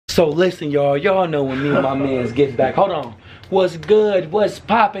So listen, y'all know when me and my mans get back. Hold on. What's good? What's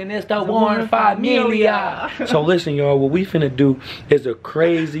poppin'? It's the Warren Familia. So listen, y'all, what we finna do is a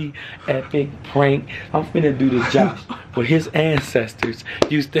crazy, epic prank. I'm finna do the Josh what his ancestors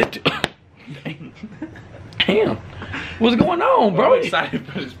used to do. Damn. What's going on, bro? I'm excited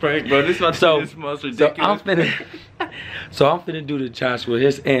for this prank, bro. This is the most ridiculous. So I'm finna do the Josh what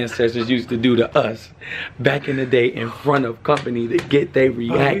his ancestors used to do to us back in the day in front of company to get their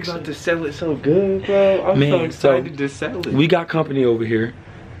reaction. We about to sell it so good, bro. I'm so excited to sell it. We got company over here,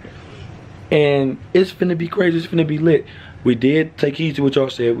 and it's finna be crazy. It's finna be lit. We did take heed to what y'all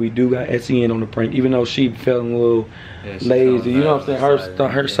said. We do got SEN on the prank, even though she feeling a little lazy. You know what I'm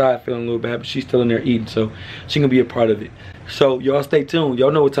saying? Her side feeling a little bad, but she's still in there eating, so she gonna be a part of it. So y'all stay tuned. Y'all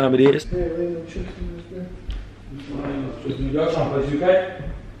know what time it is. Y'all trying to play 2K?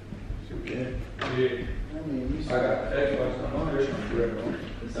 2K? Yeah. I got Xbox.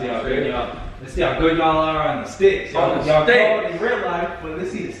 Let's see how good y'all are on the sticks. Y'all cold in real life, but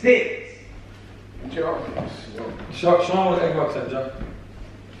let's see the sticks. Show them what Xbox at, Josh.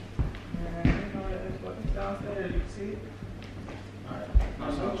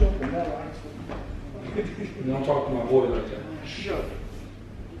 Don't talk to my boy like that. Sure.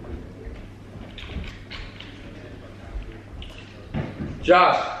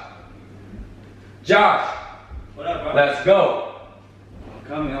 Josh. What up, bro? Let's go.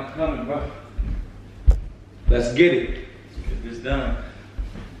 I'm coming, bro. Let's get it. Let's get this done.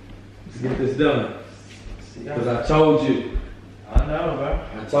 Let's get this done. Because I told you. I know, bro.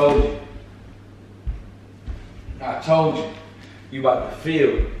 I told you. You about to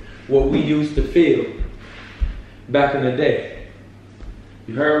feel what we used to feel back in the day.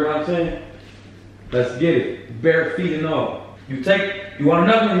 You heard what I'm saying? Let's get it. Bare feet and all. You want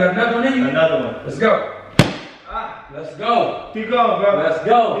another one? You got another one in you? Another one. Let's go. Let's go. Keep going, bro. Let's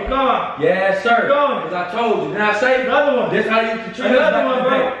go. Keep going. Yes, sir. Keep going. Because I told you. Didn't I say? Another one. This how you used to treat us back in the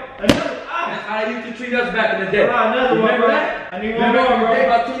day. That's how they used to treat us back in the day. Another one, Remember bro. that? I need one more, bro.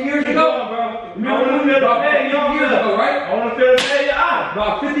 About 2 years ago? Remember about 50 years ago, right? I want to feel the pain in your eye.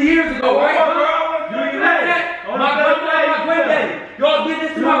 About 50 years ago, right? Do you remember that? My grandma and my granddaddy. Y'all did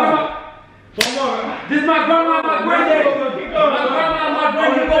this to my grandma. This is my grandma and my granddaddy. My grandma and my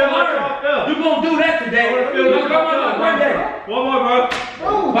granddaddy gonna learn. You gonna do that today. My grandma and my granddaddy. One more, bro.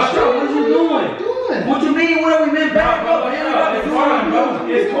 Watch out, what you doing? What you mean, what have we been back up? It's fine, bro.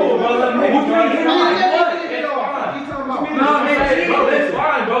 It's cool, bro. What you mean, what? No, man, it's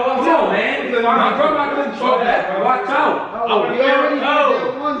fine, bro. Watch out, man. My grandma couldn't show that, bro. Watch out. I want to feel it.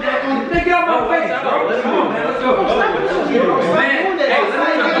 Get out my face, bro. Let's go, man. Let's go. Man, hey,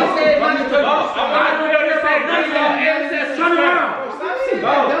 let's go. I know you're saying nothing. Turn around.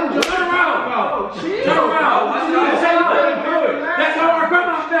 Turn around. Turn around. That's how our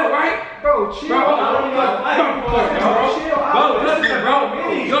grandma felt, right? Bro, chill. Bro, listen, bro.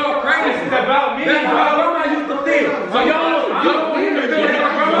 Y'all crazy. It's about me. That's how grandma used to feel. So y'all want to feel that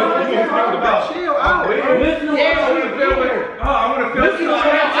grandma. Chill out. Listen to what I want to feel with her. I want to feel it.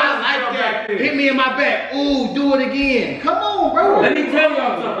 I like that. Hit me in my back. Ooh, do it again. Come on, bro. Let me tell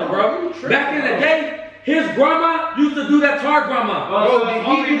y'all something, bro. Back in the day, his grandma used to do that to our grandma. Bro,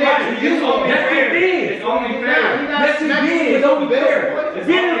 he do that to you. Yes, he did. It's only fair. Yes, he did. It's only fair. Get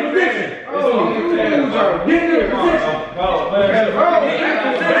in the position. It's only fair. Get in the position.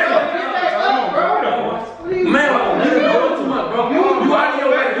 Man, you know too much, bro. You out of your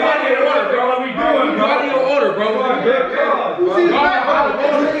order, bro. You out of your order, bro. What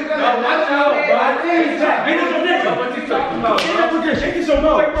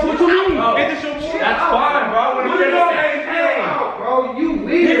you mean? That's fine, bro. I want to feel the same thing. Bro, you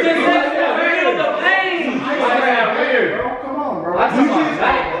weird. You just said feel the pain. Come on, bro.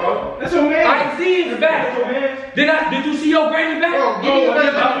 That's your man. I see his back. Did you see your granny back? It's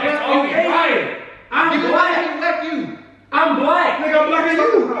okay. Right. I'm black. I'm black. Nigga, I'm blacker than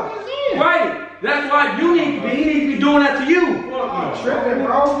you. Right. That's why you need to be. He needs to be doing that to you. Tripping,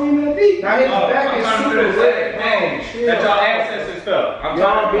 bro. Now his back is super red. That y'all ancestors felt.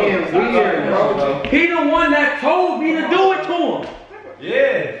 Y'all being weird, bro. He the one that told me to do it to him.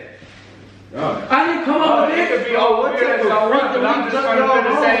 Yeah. I didn't come up with It could this. be all weird as y'all want, but I'm just trying to feel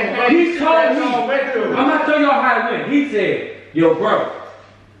the same thing. He told me. I'm not telling y'all how it went. He said, yo, bro,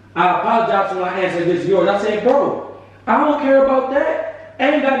 I apologize for my answer. This is yours. I said, bro, I don't care about that.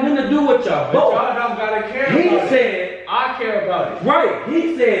 Ain't got nothing to do with y'all. But y'all don't gotta care about it. He said, I care about it. right.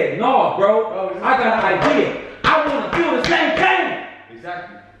 He said, no, bro, I got an idea. I want to feel the same pain.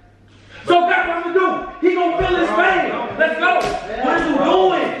 Exactly. So that's what I'm gonna do. He gonna feel his pain. Let's go. What are you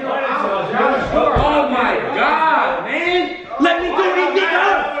doing? Oh my God, man. Let me do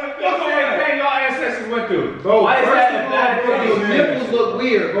it. Bro, Why is first that of all, bad bro, your thing? nipples look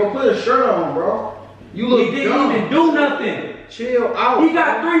weird. Bro, put a shirt on, bro. You look He didn't dumb. even do nothing. Chill out. He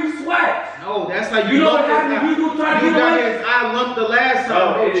got 3 swats. No, that's how You know what happened? You gonna try to You get got away? his eye lumped the last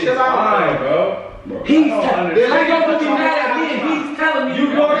time, bro. Chill out, fine, bro. He's understand. I don't gonna be mad at me and he's telling me You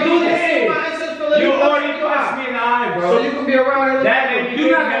already did. You already punched me in the eye, bro. So you can be around here. That made me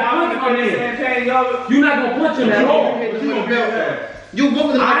You're not gonna punch him in there. You're not gonna punch him at all. You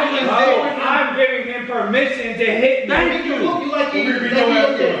moving the I'm giving him permission to hit me. Thank you. You like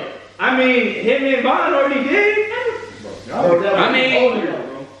I mean, him and Vaughn already did. I mean,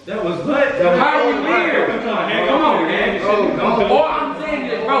 that was good. How are you weird? Come on, man. All I'm saying is,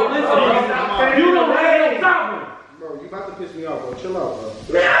 bro, listen, bro. You don't have no problem. Bro, you about to piss me off, bro. Chill out,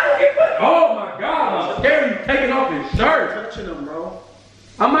 bro. Oh my God, I'm scared you taking off his shirt. Touching him, bro.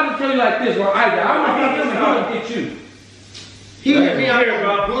 I'm about to tell you like this, bro. I'm gonna hit him and he'll get you. He hit me out Here,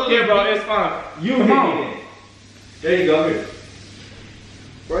 bro. Here, bro. It's fine. You Come hit on. me. There you go. Here.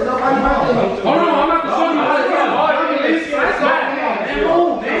 Bro, nobody about to. Hold on, I'm about to show you how to hit. Man,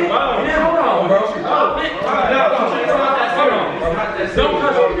 move, man. Man, hold on, bro. Hold on, bro. Don't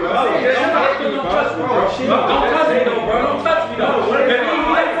touch me, bro. Don't touch me, bro. Don't touch me, though, bro. Don't touch me, though. If you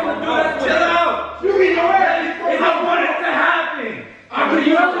let someone do that, chill out. You be already. I want it to happen. I mean,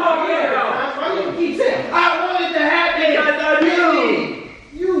 you know what? That's why you keep saying, I want it to happen.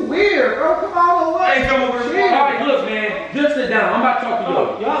 You weird, bro. Come on, what? Hey, come over here. All right, look, man. Just sit down. I'm about to talk to you.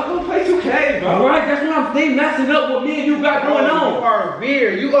 Y'all gonna play 2K, bro. All right, that's what I'm saying. Messing up what me and you got going You on. are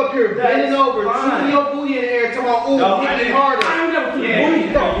weird. You up here bending over, shooting your booty in the air, talking about, ooh, hit me harder. I ain't never took a booty,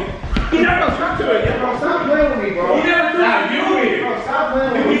 bro. He never took to it. Bro, stop playing with me, bro. He never took his booty. Bro, stop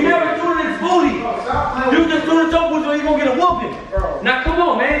playing with me. He never took his booty. Bro, stop playing You with me. just threw it your booty so you gonna get a whooping. Bro. Now come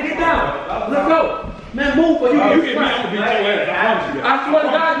on, man, get down. Let's go. Man, move or you get sweat. I swear to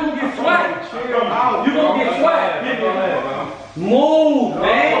God, you gonna get sweat. You gonna get sweat. Move,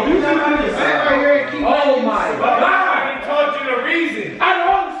 man. You Sit right here and keep Oh my God. I told you the reason. I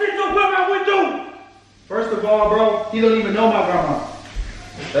don't sit your grandma with you. First of all, bro, he don't even know my grandma.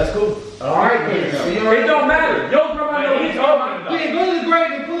 That's cool. Alright, then. So you already It don't matter. Your grandma know his grandma. Yeah, go to the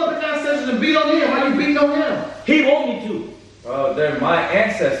grave and pull up the ancestors and beat on him. Why you beating on him? He want me to. Bro, they're my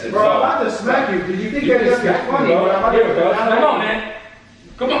ancestors. Bro, I'm about to smack you because you think that this is funny, bro. I'm about Here, bro. to Come on, man.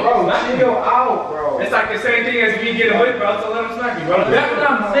 Come on, Bro, smack me. chill out, bro. It's like the same thing as me getting whipped, bro. So let him smack me, bro. That's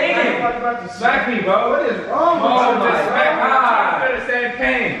what I'm saying. Smack me, bro. What is wrong with Oh you? my Just Smack me. God. I feel the same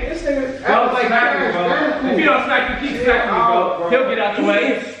pain. This nigga Bro, act like smack me, trash, bro. man. If you don't smack me, keep smacking me, bro. He'll get out the He way.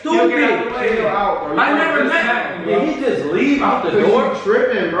 is He'll get out the stupid. way. Chill out, bro. I never met him. Did he just leave out the Cause door? you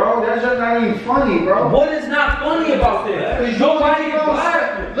tripping, bro. That's just not even funny, bro. What is not funny about this? Cause Nobody you is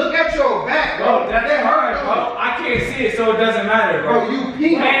laughing. Look at your back, Bro, bro. that's That hard, hurt, bro. I can't see it, so it doesn't matter, bro. Bro, you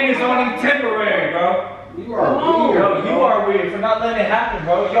pink. Pain is only temporary, bro. You are weird, Bro, you are weird for not letting it happen,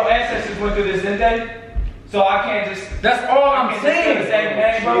 bro. Your ancestors went through this, didn't they? So I can't just. That's all I I'm can't just saying. do the same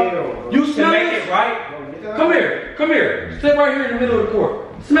thing, bro. You To smell make it? it right. Come here. Come here. Sit right here in the middle of the court.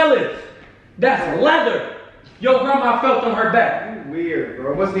 Smell it. That's leather. Your grandma felt on her back. You weird,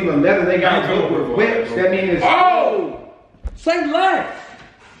 bro. It wasn't even leather. They got hooked with whips. That means it's. Oh! Say less.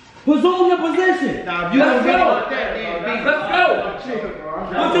 Resume your position. Nah, if you Let's don't get it go. like that, then Let's go. chill, bro.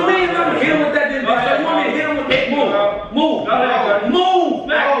 What you mean I'm hit him with that then? Bitch? You want me to hit him with that? Move. Move. Move.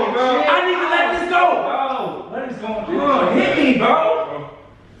 Smack me, bro. I need to let this go. Bro, what is going on? Hit me, bro.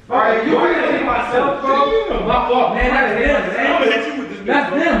 Alright, you hit myself, bro. My fault, man. That's them, man. That's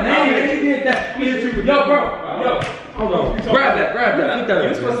them, man. They did that. Yo, bro. Yo. Hold on. Grab that. Get that.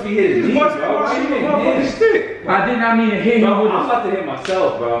 You're supposed to be hitting me, bro. Why you hitting me? stick. I did not mean to hit him Bro, with I'm it. about to hit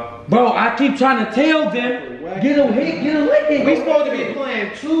myself, bro. Bro, I keep trying to tell them, get a hit, get a lick. We supposed to be playing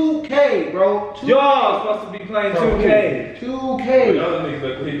 2K, bro. 2K. Y'all supposed to be playing 2K. 2K.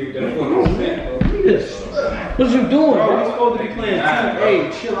 What you doing, Bro, we bro? supposed to be playing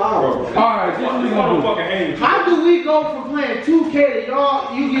 2K. Chill out. Alright, this is what we gonna do. How do we go from playing 2K to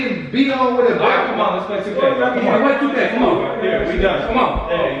y'all, you getting beat on with a Alright, bat? come on, let's play 2K. Come on, wait 2K, come on. Yeah, we done. Come on.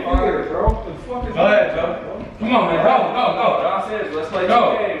 Hey, Weird, bro. Go ahead, Joe. Come on, man. Go. Y'all said, let's play Go.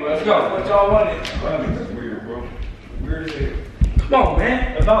 2K. Let's That's go. what y'all wanted. That's weird, bro. Weird as hell. Come on, man.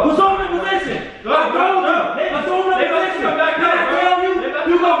 Who's on the position? I told you. Who's on the position? Did I tell you?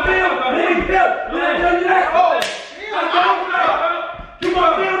 You gonna feel? You ain't feel? Did I tell you that? Oh. I told you. You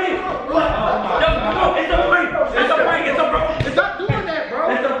gonna feel it? What? Yo, come on. It's a prank. It's a prank. It's a prank. Stop doing that, bro.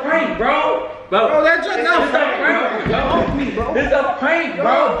 It's a prank, bro. Bro, that's just not It's a prank. Off me, bro. It's a prank,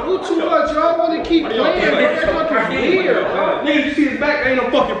 bro. You too much. Y'all want to keep playing, bro. That's fucking weird, bro. Nigga, you see his back, ain't no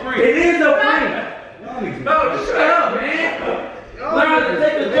fucking friend. It is a prank. No, just shut up, man. Learn how to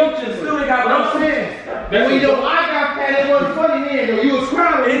take the junction. Still, they got no sense. When your eye got fat, it wasn't funny then, though. You was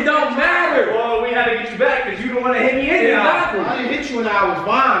crying. It don't matter. Well, we had to get you back because you the one that hit me in the eye. I didn't hit you when I was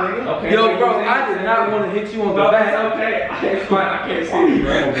fine, nigga. Okay. Yo, bro, I did not want to hit you on the back. Okay. It's fine. I can't see you,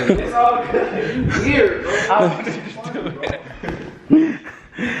 bro. It's all good. You weird, bro.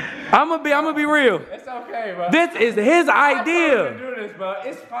 I'm gonna be real. It's okay, bro. This is his idea. To do this, bro.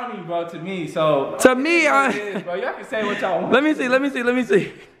 It's funny, bro, to me. So To me, it is, bro. Y'all can say what y'all want. let me see. I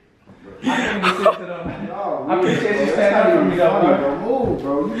can't even listen to them. I appreciate you standing up for me, though, Move,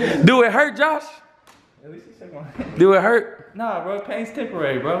 bro. Do it hurt, Josh? At least he said one. Do it hurt? Nah, bro. Pain's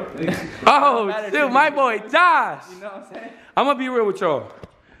temporary, bro. Oh, shoot, my boy, Josh. You know what I'm saying? I'm gonna be real with y'all.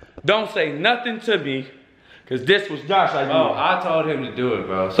 Don't say nothing to me, cause this was Josh's idea. Oh, I told him to do it,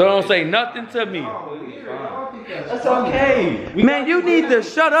 bro. So don't say nothing to me. That's okay. Man, you need to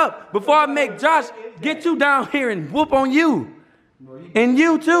shut up before I make Josh get you down here and whoop on you. And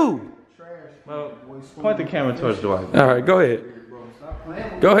you too. Well, point the camera towards Dwight. All right, go ahead.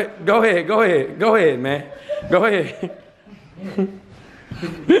 Go ahead, man. Go ahead.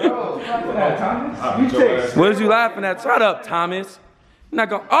 What is you laughing at? Shut up, Thomas. I'm not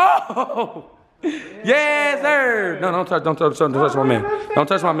gonna. Oh, yes, sir. No, don't touch my man. Don't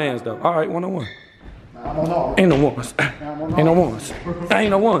touch my man's though. All right, 1-on-1. Ain't no ones. Ain't no ones. Ain't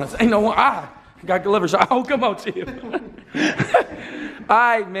no ones. Ain't no one. Ah, got the liver shot. Oh, come on, chill. All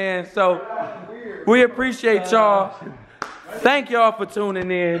right, man. So we appreciate y'all. Thank y'all for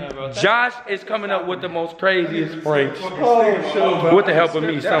tuning in. Josh is coming up with the most craziest pranks. With the help of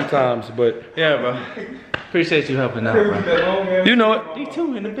me sometimes, but Yeah, bro. Appreciate you helping out, bro. you know it.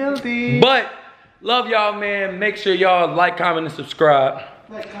 D2 in the building. But love y'all, man. Make sure y'all like, comment, and subscribe.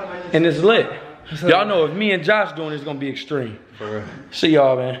 And it's lit. Y'all know if me and Josh doing it, it's gonna be extreme. For real. See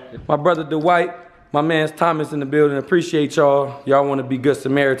y'all, man. My brother Dwight, my man's Thomas in the building. Appreciate y'all. Y'all want to be good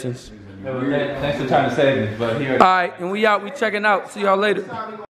Samaritans. Thanks for trying to save me, but here. All right, and we out. We checking out. See y'all later.